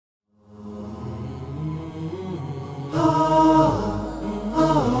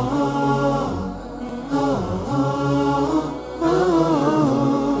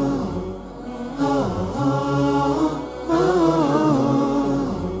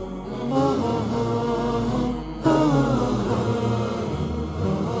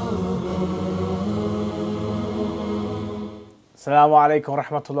Assalamu alaikum wa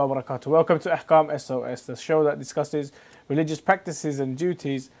rahmatullahi wa barakatuh. Welcome to Akham SOS, the show that discusses religious practices and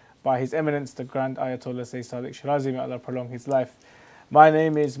duties by His Eminence the Grand Ayatollah Sayyid Sadiq Shirazi. May Allah prolong his life. My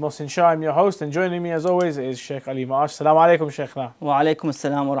name is Mohsin Shah, I'm your host, and joining me as always is Sheikh Ali Maash. Assalamu alaikum, Sheikhna. Wa alaikum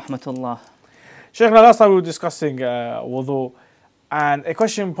assalam wa rahmatullah. Sheikhna, last time we were discussing wudu, and a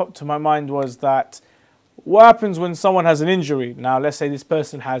question popped to my mind was that what happens when someone has an injury? Now, let's say this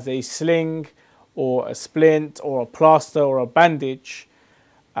person has a sling, or a splint, or a plaster, or a bandage.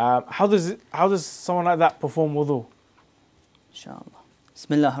 How does someone like that perform wudu? Inshallah.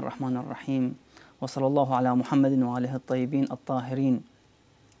 Bismillah ar-Rahman ar-Rahim. Wa sallallahu ala Muhammadin wa alihi at-tayyibin at-tahirin.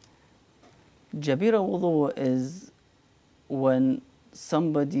 Jabirah wudu is when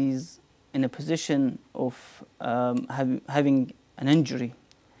somebody's in a position of having an injury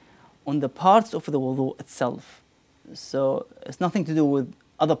on the parts of the wudu itself. So it's nothing to do with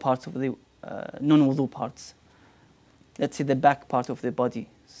other parts of the non-wudu parts. Let's say the back part of the body.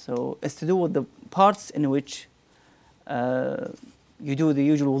 So it's to do with the parts in which you do the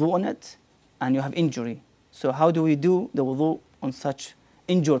usual wudu on it and you have injury. So how do we do the wudu on such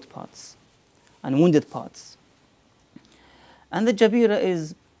injured parts and wounded parts? And the Jabirah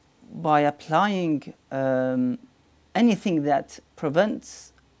is by applying anything that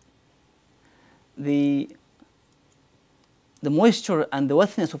prevents the moisture and the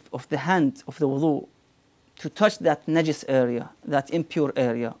wetness of the hand of the wudu to touch that najis area, that impure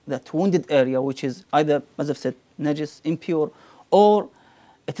area, that wounded area, which is either, as I've said, najis, impure, or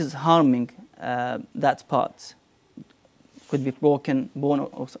it is harming that part. Could be broken bone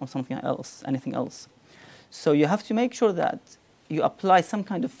or something else, anything else. So you have to make sure that you apply some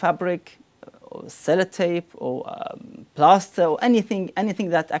kind of fabric, or sellotape, or plaster, or anything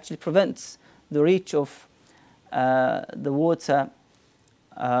that actually prevents the reach of the water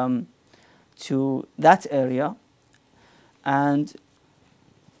to that area. And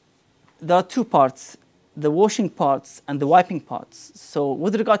there are two parts, the washing parts and the wiping parts. So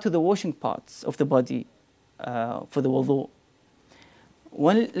with regard to the washing parts of the body for the wudu,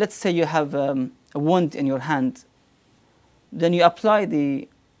 when let's say you have a wound in your hand, then you apply the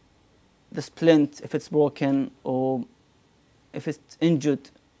splint if it's broken, or if it's injured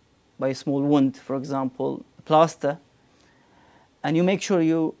by a small wound, for example, plaster, and you make sure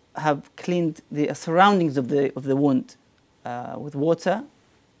you have cleaned the surroundings of the wound with water,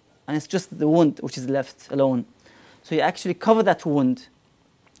 and it's just the wound which is left alone. So you actually cover that wound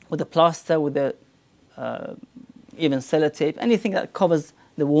with a plaster, with a even sellotape, anything that covers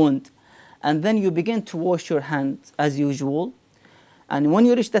the wound, and then you begin to wash your hands as usual. And when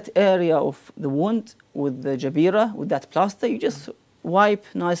you reach that area of the wound with the Jabirah, with that plaster, you just wipe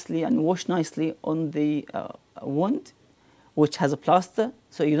nicely and wash nicely on the wound which has a plaster,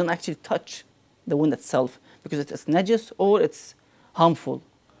 so you don't actually touch the wound itself because it's najis or it's harmful.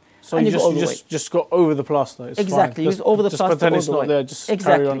 So you just go over the plaster. It's exactly, fine. Just over the plaster. Just pretend it's not there. Just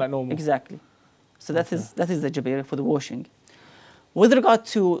carry on like normal. Exactly. So that is the Jabirah for the washing. With regard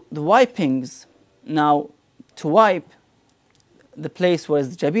to the wipings, now to wipe the place where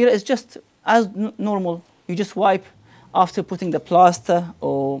the Jabirah is just as normal. You just wipe after putting the plaster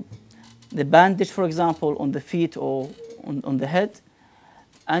or the bandage, for example, on the feet or on the head,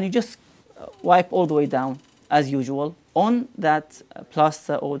 and you just wipe all the way down as usual on that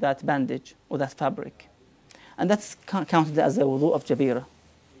plaster or that bandage or that fabric. And that's counted as a wudu of Jabirah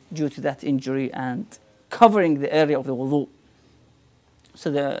due to that injury and covering the area of the wudu. So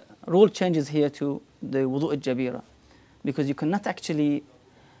the rule changes here to the wudu of Jabirah, because you cannot actually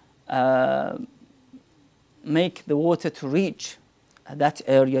make the water to reach that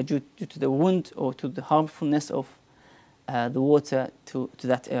area due to the wound or to the harmfulness of the water to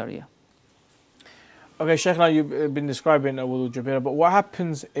that area. Okay, Sheikh, now you've been describing a wudu Jabirah, but what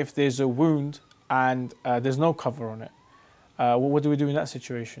happens if there's a wound and there's no cover on it? What do we do in that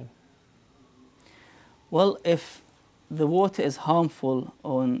situation? Well, if the water is harmful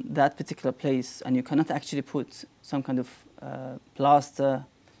on that particular place and you cannot actually put some kind of plaster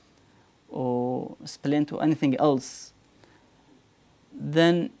or splint or anything else,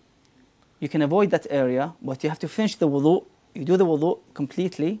 then you can avoid that area, but you have to finish the wudu. You do the wudu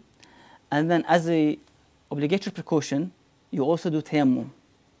completely, and then as a obligatory precaution, you also do tayammum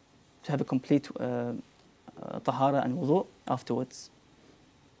to have a complete tahara and wudu afterwards.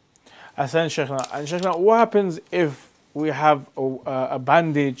 And Sheikhna, what happens if we have a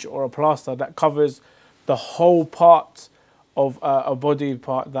bandage or a plaster that covers the whole part of a body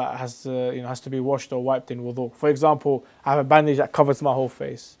part that has to be washed or wiped in wudu? For example, I have a bandage that covers my whole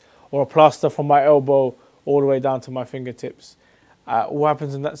face, or a plaster from my elbow all the way down to my fingertips. What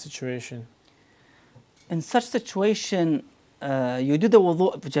happens in that situation? In such situation, you do the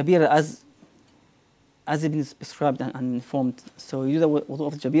wudu of Jabirah as it is prescribed and informed. So you do the wudu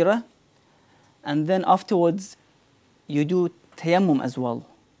of Jabirah, and then afterwards you do tayammum as well,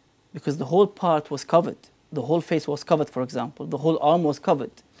 because the whole part was covered. The whole face was covered, for example. The whole arm was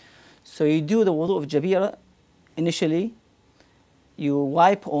covered. So you do the wudu of Jabirah initially. You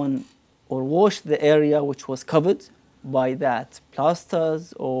wipe on or wash the area which was covered by that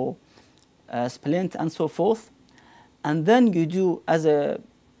plasters or splint and so forth. And then you do, as a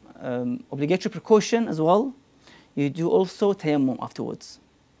obligatory precaution as well, you do also tayammum afterwards.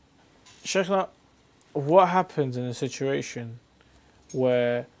 Shaykhna, what happens in a situation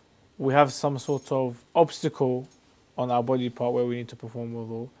where we have some sort of obstacle on our body part where we need to perform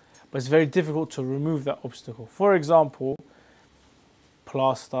wudu, but it's very difficult to remove that obstacle? For example,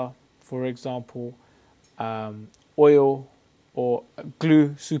 plaster, for example, oil or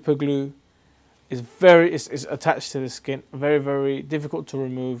glue, super glue, is attached to the skin, very, very difficult to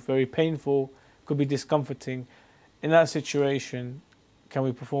remove, very painful, could be discomforting. In that situation, can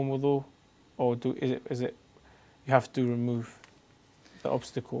we perform wudu, or is it you have to remove the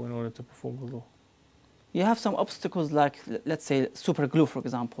obstacle in order to perform wudu? You have some obstacles like, let's say, super glue, for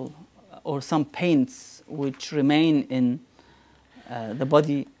example, or some paints which remain in the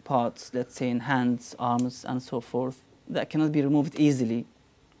body parts, let's say in hands, arms, and so forth, that cannot be removed easily,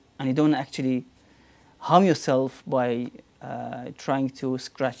 and you don't actually harm yourself by trying to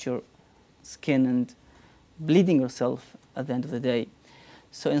scratch your skin and bleeding yourself at the end of the day.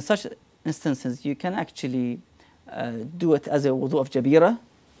 So in such instances, you can actually do it as a wudu of Jabirah,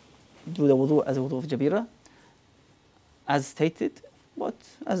 do the wudu as a wudu of Jabirah, as stated, but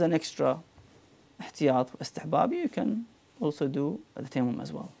as an extra ihtiyat, istihbab, you can also do the tayammum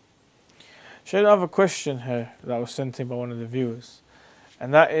as well. Shaykh, I have a question here that was sent in by one of the viewers,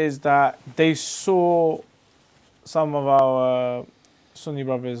 and that is that they saw some of our Sunni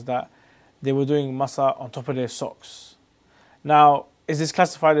brothers that they were doing masa on top of their socks. Now, is this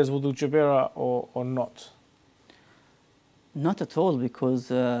classified as wudu Jabirah or not? Not at all,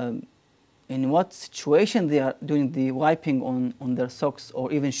 because in what situation they are doing the wiping on their socks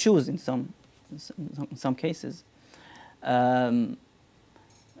or even shoes in some cases,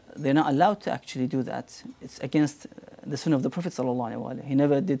 they're not allowed to actually do that. It's against the sunnah of the Prophet ﷺ. He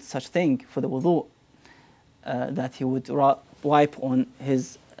never did such thing for the wudu, that he would wipe on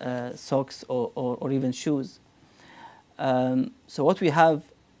his socks or even shoes. So what we have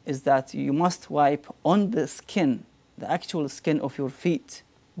is that you must wipe on the skin, the actual skin of your feet,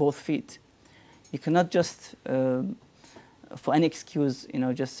 both feet. You cannot just, for any excuse,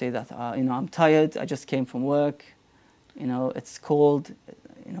 just say that, I'm tired, I just came from work, it's cold,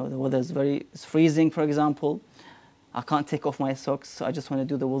 the weather is freezing, for example. I can't take off my socks, so I just want to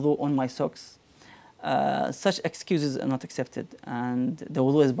do the wudu on my socks. Such excuses are not accepted, and the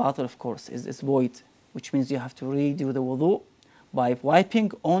wudu is batil, of course, is void, which means you have to redo the wudu by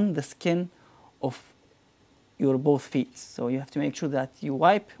wiping on the skin of your both feet. So you have to make sure that you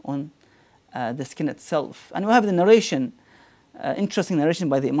wipe on the skin itself. And we have the narration, interesting narration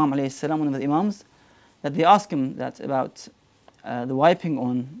by the Imam alayhi salam, one of the Imams, that they ask him that about the wiping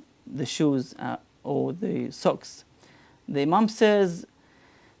on the shoes or the socks. The Imam says,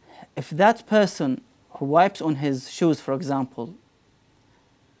 if that person who wipes on his shoes, for example,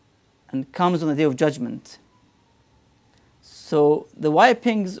 and comes on the Day of Judgment, so the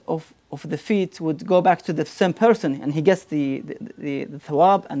wipings of the feet would go back to the same person, and he gets the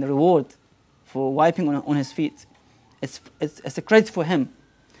thawab and the reward for wiping on his feet. It's a credit for him.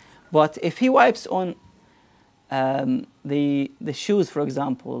 But if he wipes on the shoes, for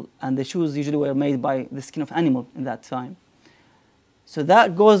example, and the shoes usually were made by the skin of animal in that time, so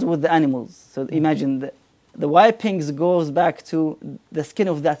that goes with the animals. So imagine the wipings goes back to the skin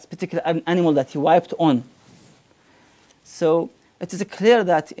of that particular animal that he wiped on. So it is clear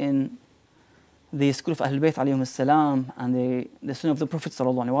that in the school of Ahlul Bayt alayhim salam and the sunnah of the Prophet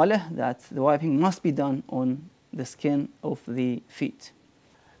sallallahu alaihi wasallam, that the wiping must be done on the skin of the feet.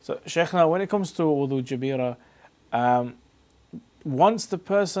 So Shaykhna, when it comes to wudu Jabirah, once the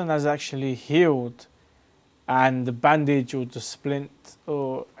person has actually healed and the bandage or the splint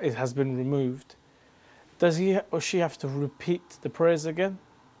or it has been removed, does he or she have to repeat the prayers again?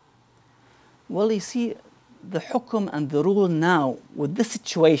 Well, you see, the hukum and the rule now with this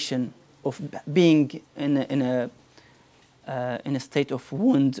situation of being in a state of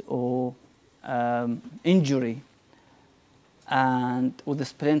wound or injury, and with a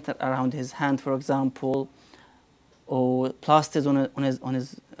splint around his hand, for example, or plasters on his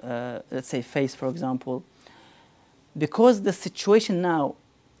let's say face, for example, because the situation now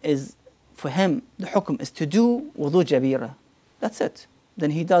is, for him, the hukum is to do wudu Jabirah, That's it.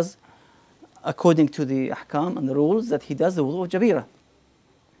 Then he does, according to the ahkam and the rules, that he does the wudu of Jabirah.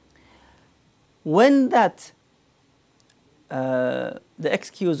 When that, the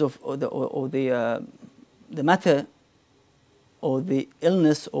excuse of, or the matter, or the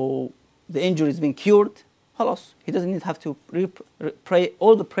illness, or the injury is being cured, خلاص, he doesn't need have to pray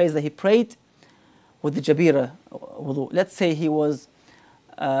all the prayers that he prayed with the Jabirah wudu. Let's say he was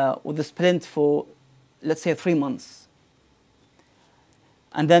with the splint for, let's say, 3 months.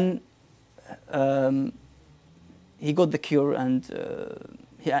 And then he got the cure, and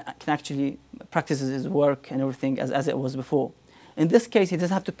he can actually practice his work and everything as it was before. In this case, he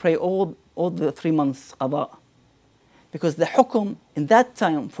doesn't have to pray all the 3 months qada, because the hukum in that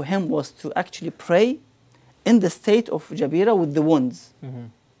time for him was to actually pray in the state of Jabirah with the wounds,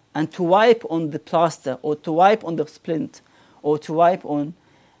 and to wipe on the plaster, or to wipe on the splint, or to wipe on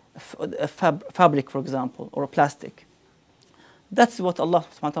a fabric, for example, or a plastic. That's what Allah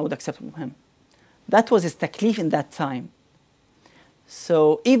subhanahu wa ta'ala would accept from him. That was his taklif in that time.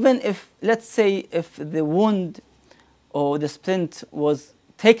 So even if, let's say, if the wound or the splint was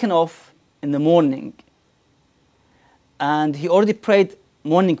taken off in the morning, and he already prayed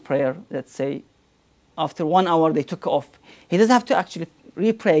morning prayer, let's say, after 1 hour they took off, he doesn't have to actually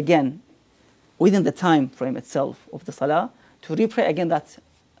re-pray again within the time frame itself of the salah, to re-pray again that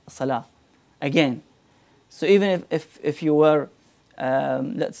salah again. So even if you were,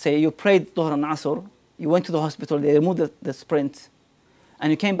 let's say you prayed Dhuhr and Asr, you went to the hospital, they removed the splint,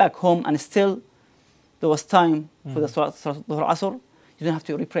 and you came back home and still there was time for the Dhuhr Asr, you don't have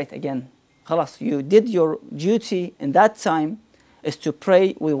to re-pray it again. Khalas, you did your duty in that time, is to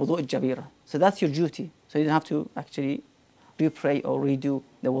pray with wudu al-Jabirah. So that's your duty. So you don't have to actually re-pray or redo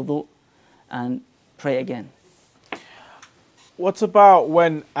the wudu and pray again. What about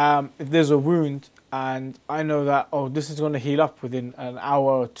when if there's a wound and I know that, oh, this is going to heal up within an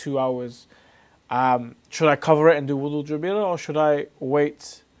hour or 2 hours? Should I cover it and do wudu Jabirah, or should I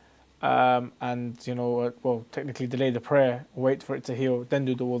wait and, you know, well, technically delay the prayer, wait for it to heal, then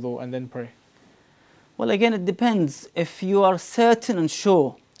do the wudu and then pray? Well, again, it depends. If you are certain and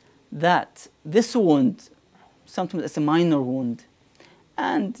sure that this wound, sometimes it's a minor wound,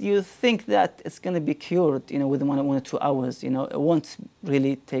 and you think that it's going to be cured, you know, within 1 or 2 hours, you know, it won't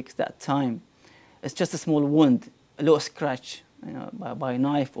really take that time. It's just a small wound, a little scratch, you know, by a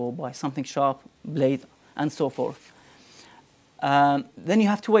knife or by something sharp, blade, and so forth. Then you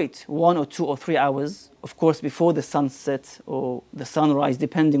have to wait 1 or 2 or 3 hours, of course, before the sunset or the sunrise,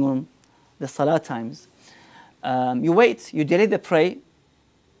 depending on the salah times. You wait, you delay the prayer,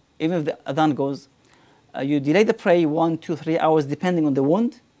 even if the adhan goes, you delay the prayer 1, 2, 3 hours, depending on the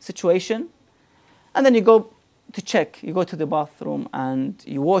wound situation, and then you go to check. You go to the bathroom and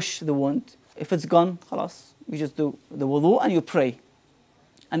you wash the wound. If it's gone, khalas, you just do the wudu and you pray.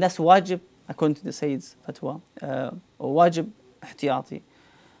 And that's wajib, according to the Sayyid's fatwa, or wajib ihtiyati,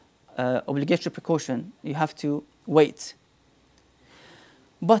 obligatory precaution. You have to wait.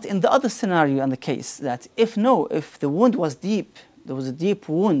 But in the other scenario and the case that if the wound was deep, there was a deep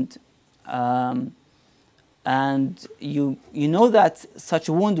wound, and you know that such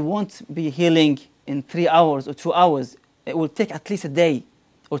a wound won't be healing in 3 hours or 2 hours, it will take at least a day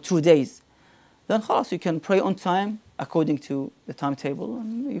or 2 days, then khalas, you can pray on time according to the timetable,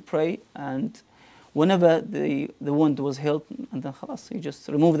 and you pray, and whenever the wound was healed, and then khalas, you just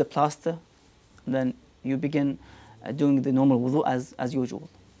remove the plaster, and then you begin doing the normal wudu as usual.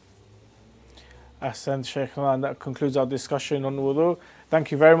 Ahsan, Shaykh, and that concludes our discussion on wudu.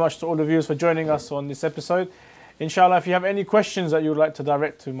 Thank you very much to all of you for joining us on this episode. Inshallah, if you have any questions that you would like to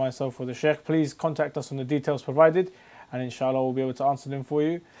direct to myself or the Shaykh, please contact us on the details provided, and inshallah we'll be able to answer them for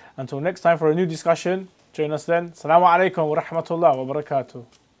you. Until next time for a new discussion, join us then. Assalamu alaikum wa rahmatullah wa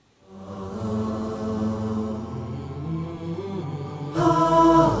barakatuh.